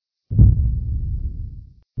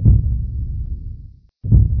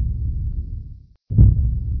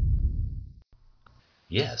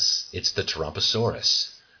Yes, it's the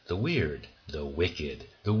Tarumposaurus, the weird, the wicked,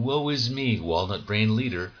 the woe-is-me walnut-brain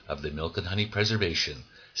leader of the Milk and Honey Preservation.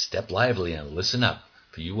 Step lively and listen up,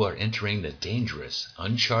 for you are entering the dangerous,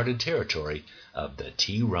 uncharted territory of the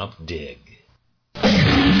T-Rump Dig.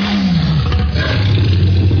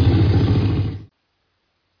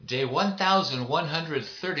 Day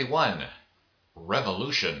 1131.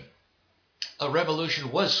 Revolution. A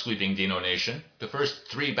revolution was sweeping Dino Nation. The first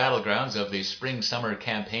 3 battlegrounds of the spring-summer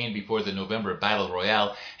campaign before the November Battle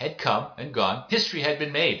Royale had come and gone. History had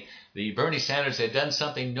been made. The Bernie Sanders had done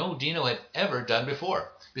something no Dino had ever done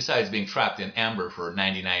before, besides being trapped in amber for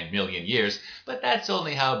 99 million years. But that's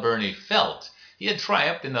only how Bernie felt. He had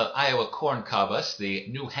triumphed in the Iowa Corn Caucus, the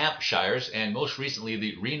New Hampshires, and most recently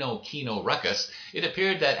the Reno-Keno Ruckus. It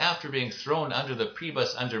appeared that after being thrown under the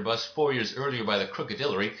Priebus-underbus 4 years earlier by the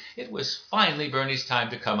Crookadillery, it was finally Bernie's time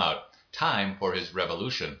to come out. Time for his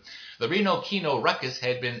revolution. The Reno-Keno Ruckus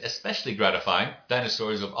had been especially gratifying.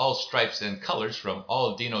 Dinosaurs of all stripes and colors from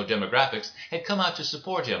all Dino demographics had come out to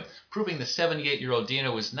support him, proving the 78-year-old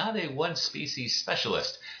Dino was not a one-species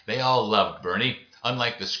specialist. They all loved Bernie.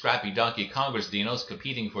 Unlike the scrappy Donkey Congress Dinos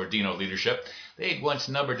competing for Dino leadership, they'd once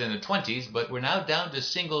numbered in the 20s, but were now down to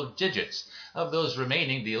single digits. Of those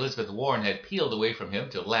remaining, the Elizabeth Warren had peeled away from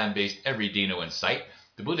him to lambaste every Dino in sight.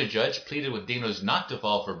 The Buddha judge pleaded with Dinos not to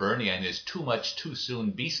fall for Bernie and his too much, too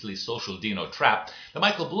soon, beastly social Dino trap. The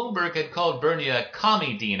Michael Bloomberg had called Bernie a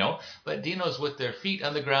commie Dino, but Dinos with their feet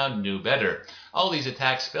on the ground knew better. All these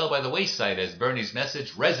attacks fell by the wayside as Bernie's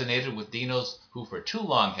message resonated with Dinos who for too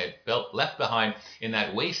long had felt left behind in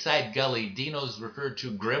that wayside gully Dinos referred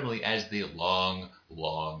to grimly as the long,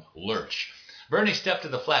 long lurch. Bernie stepped to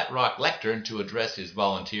the Flat Rock lectern to address his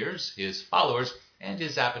volunteers, his followers, and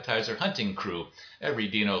his appetizer hunting crew. Every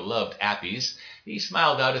Dino loved appies. He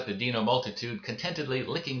smiled out at the Dino multitude, contentedly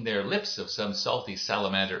licking their lips of some salty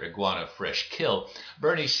salamander iguana fresh kill.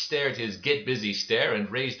 Bernie stared his get-busy stare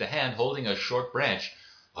and raised a hand holding a short branch.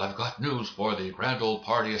 "I've got news for the Grand Old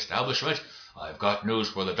Party establishment. I've got news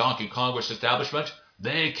for the Donkey Congress establishment.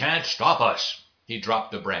 They can't stop us." He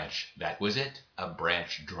dropped the branch. That was it. A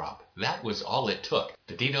branch drop. That was all it took.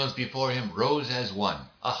 The Dinos before him rose as one.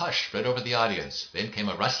 A hush spread over the audience. Then came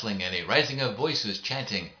a rustling and a rising of voices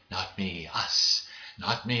chanting, "Not me, us.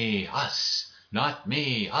 Not me, us. Not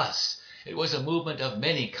me, us." It was a movement of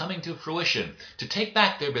many coming to fruition, to take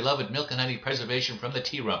back their beloved Milk and Honey Preservation from the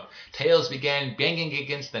T-Rump. Tails began banging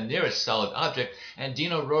against the nearest solid object, and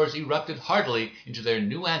Dino roars erupted heartily into their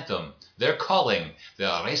new anthem, their calling,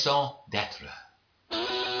 their raison d'être.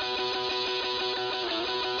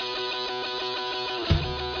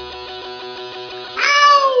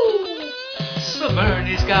 So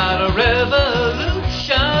Bernie's got a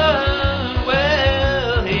revolution.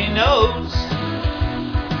 Well, he knows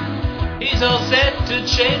he's all set to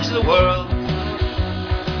change the world.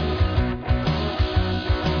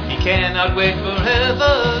 He cannot wait for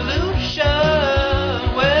revolution.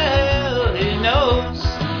 Well, he knows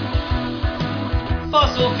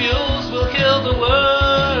fossil fuels will kill the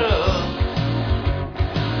world.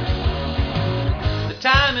 The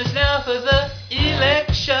time is now for the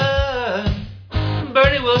election.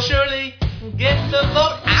 Bernie will surely get the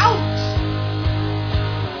vote out.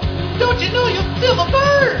 Don't you know you feel the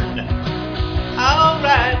burn? All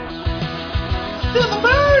right. Feel the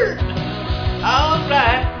burn. All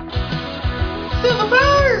right. Feel the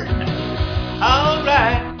burn. All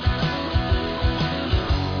right.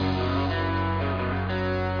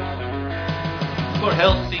 For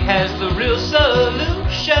health he has the real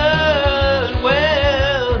solution.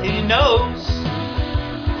 Well, he knows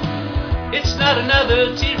it's not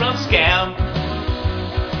another T-Rump scam.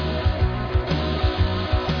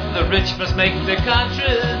 The rich must make their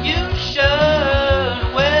contribution.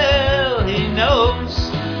 Well, he knows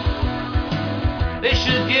they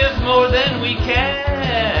should give more than we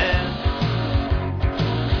can.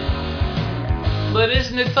 But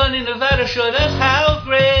isn't it funny Nevada showed us how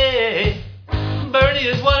great Bernie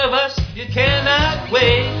is one of us, you cannot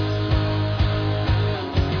wait.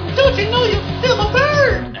 Don't you know you feel the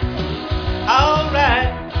burn? All right.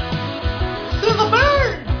 Feel the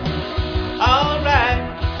burn. All right.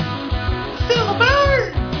 Feel the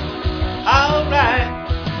burn. All right.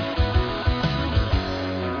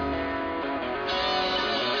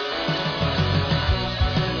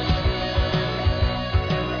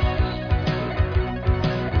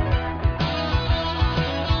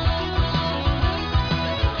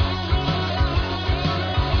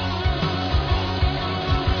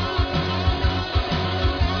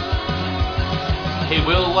 He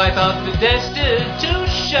will wipe out the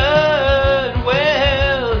destitution.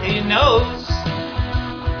 Well, he knows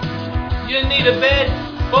you need a bed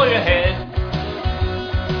for your head.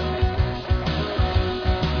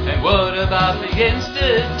 And what about the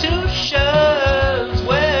institutions?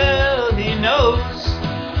 Well, he knows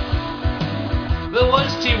the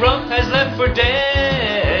ones T-Rump has left for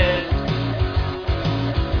dead.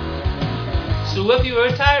 So if you are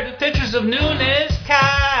tired of pictures of Nunes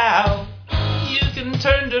cow, you can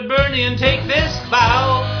turn to Bernie and take this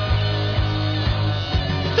vow.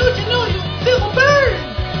 Don't you know you feel the burn?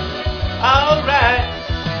 Alright.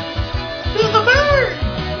 Feel the burn.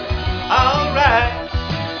 Alright.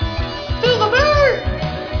 Feel the burn.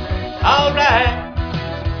 Alright.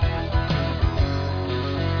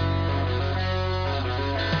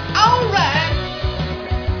 Alright.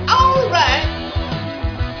 Alright.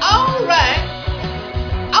 Alright.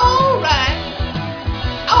 Alright.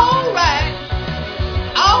 Alright.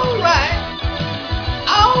 Alright.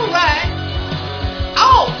 Alright.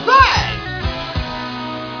 Alright.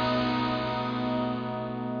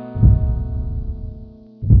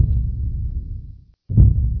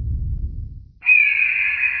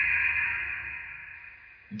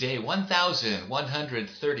 Day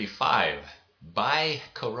 1135. By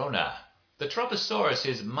Corona. The Trumposaurus,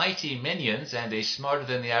 his mighty minions, and a smarter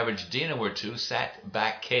than the average Dino or two sat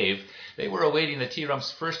back cave. They were awaiting the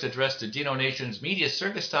T-Rump's first address to Dino Nation's media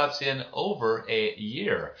circus tops in over a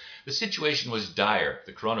year. The situation was dire.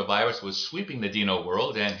 The coronavirus was sweeping the Dino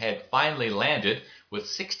world and had finally landed with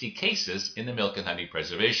 60 cases in the Milk and Honey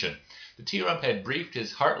Preservation. The T-Rump had briefed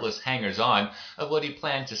his heartless hangers-on of what he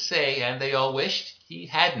planned to say, and they all wished he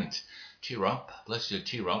hadn't. T-Rump, bless you,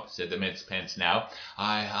 T-Rump, said the Mince Pence now.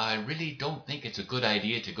 I really don't think it's a good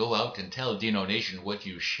idea to go out and tell Dino Nation what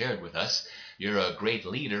you shared with us. You're a great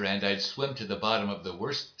leader, and I'd swim to the bottom of the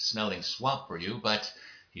worst-smelling swamp for you, but...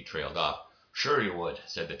 He trailed off. Sure you would,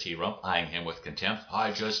 said the T-Rump, eyeing him with contempt.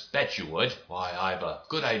 I just bet you would. Why, I've a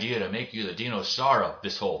good idea to make you the Dinosaur of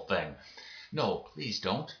this whole thing. No, please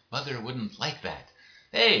don't. Mother wouldn't like that.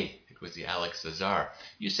 Hey, it was the Alex the Czar.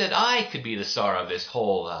 You said I could be the czar of this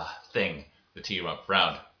whole, thing. The T-Rump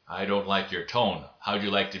frowned. I don't like your tone. How'd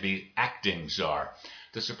you like to be acting czar?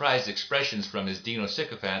 The surprised expressions from his Dino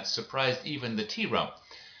sycophants surprised even the T-Rump.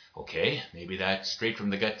 Okay, maybe that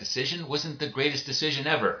straight-from-the-gut decision wasn't the greatest decision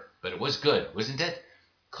ever, but it was good, wasn't it?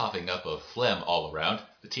 Coughing up a phlegm all around,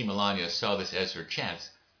 the T. Melania saw this as her chance.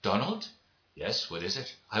 Donald? Yes, what is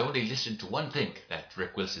it? I only listen to one thing that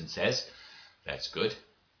Rick Wilson says. That's good.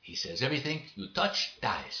 He says everything you touch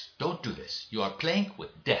dies. Don't do this. You are playing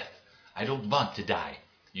with death. I don't want to die.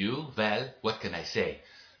 You, well, what can I say?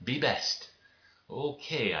 Be best.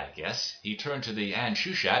 Okay, I guess. He turned to the Anne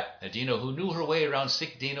Shushat, a Dino who knew her way around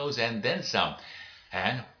sick Dinos and then some.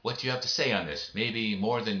 Anne, what do you have to say on this? Maybe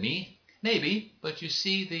more than me? Maybe, but you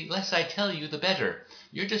see, the less I tell you, the better.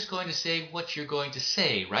 You're just going to say what you're going to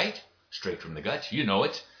say, right? Straight from the gut, you know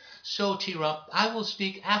it. So, T-Rump, I will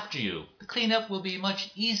speak after you. The cleanup will be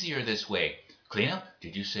much easier this way. Cleanup?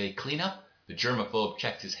 Did you say cleanup? The germaphobe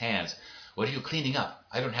checked his hands. What are you cleaning up?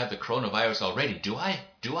 I don't have the coronavirus already, do I?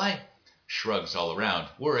 Do I? Shrugs all around.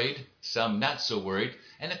 Worried, some not so worried,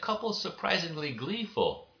 and a couple surprisingly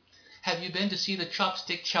gleeful. Have you been to see the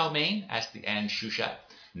chopstick chow mein? Asked the Anne Shushat.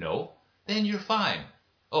 No. Then you're fine.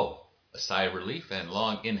 Oh, a sigh of relief and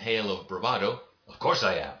long inhale of bravado. Of course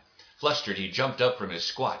I am. Flustered, he jumped up from his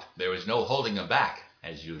squat. There was no holding him back,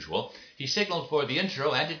 as usual. He signaled for the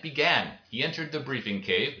intro, and it began. He entered the briefing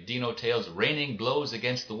cave, Dino Tails raining blows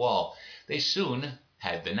against the wall. They soon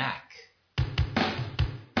had the knack.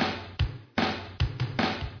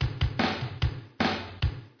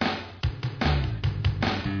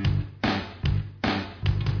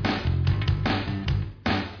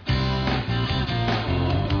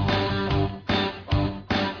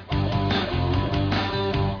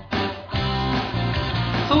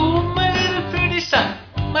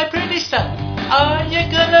 Are you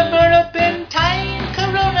gonna burn up in time,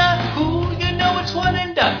 Corona? Who you know it's one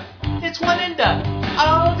and done. It's one and done.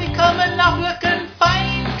 I'll be coming off looking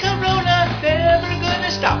fine, Corona. Never gonna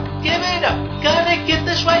stop. Give it up. Gotta get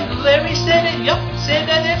this right. Larry said it. Yup, said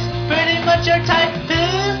that it's pretty much our time.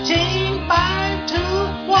 15, 5, 2,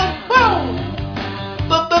 1. Whoa!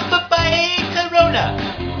 Bye, Corona.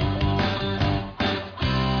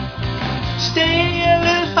 Stay a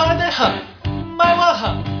little farther, huh? My wall,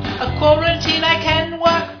 huh? A quarantine I can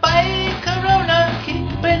walk by, Corona,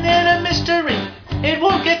 keeping it a mystery. It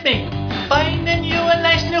won't get me. Finding you a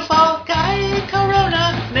nice new fall guy,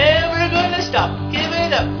 Corona. Never gonna stop. Give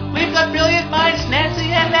it up. We've got brilliant minds,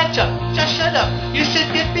 Nancy and that Chuck. Just shut up. You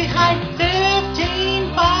should get behind.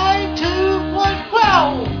 15, 5, 2, 1.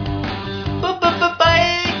 Wow!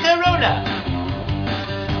 Bye, Corona.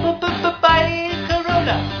 Bye,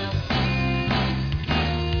 Corona.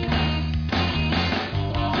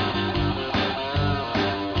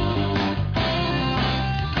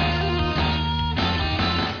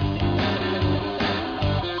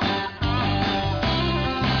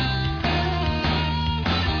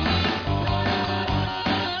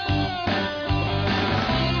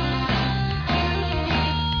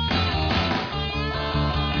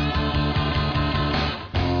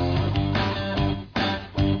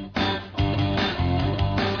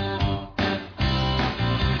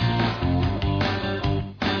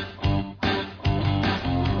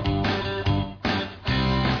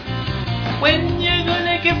 When you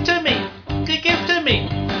gonna give to me? Give to me.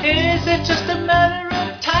 Is it just a matter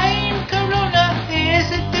of time, Corona? Is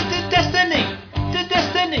it the destiny? The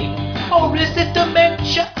destiny? Or is it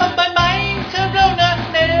dementia of my mind, Corona?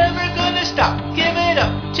 Never gonna stop. Give it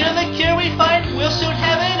up. Till the cure we find, we'll soon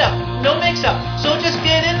have it up. No mix up. So just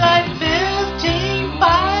get in line. 15,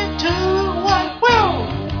 5, 2, 1. Woo!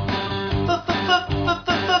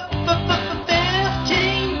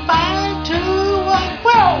 15, 5, 2, 1.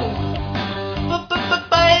 Whoa!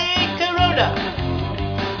 Bye, Corona.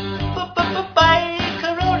 Bye,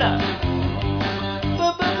 Corona.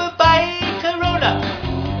 Bye, Corona.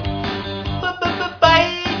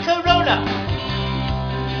 Bye, Corona.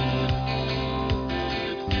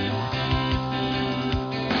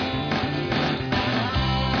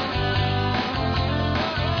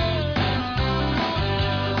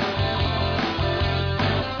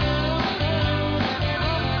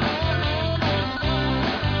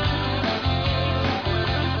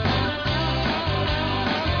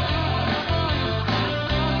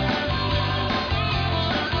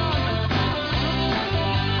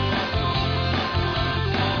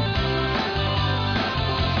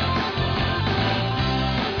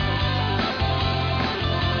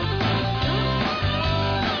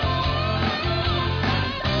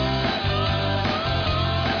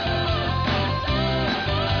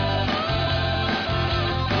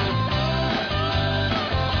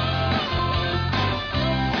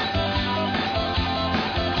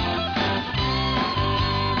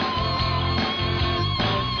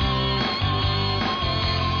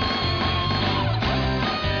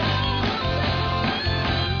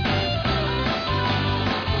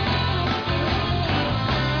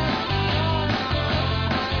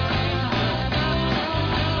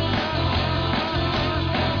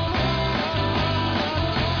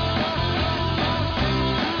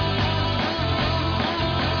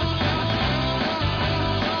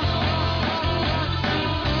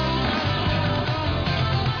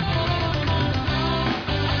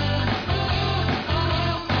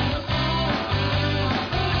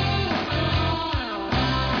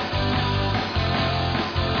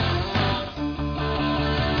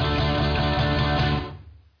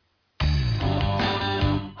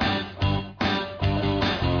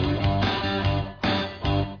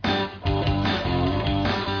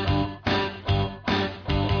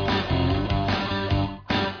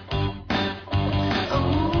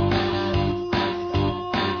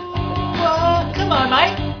 Come on,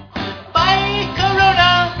 Mike. Bye, Corona.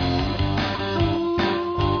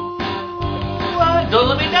 Don't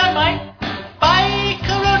let me down, Mike. Bye,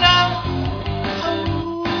 Corona.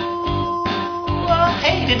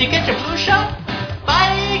 Hey, did you get your flu shot?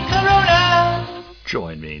 Bye, Corona.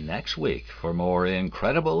 Join me next week for more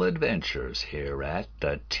incredible adventures here at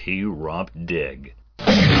the T-Rump Dig.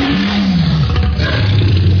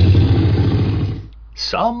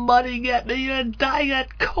 Somebody get me a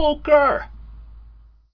Diet Coker!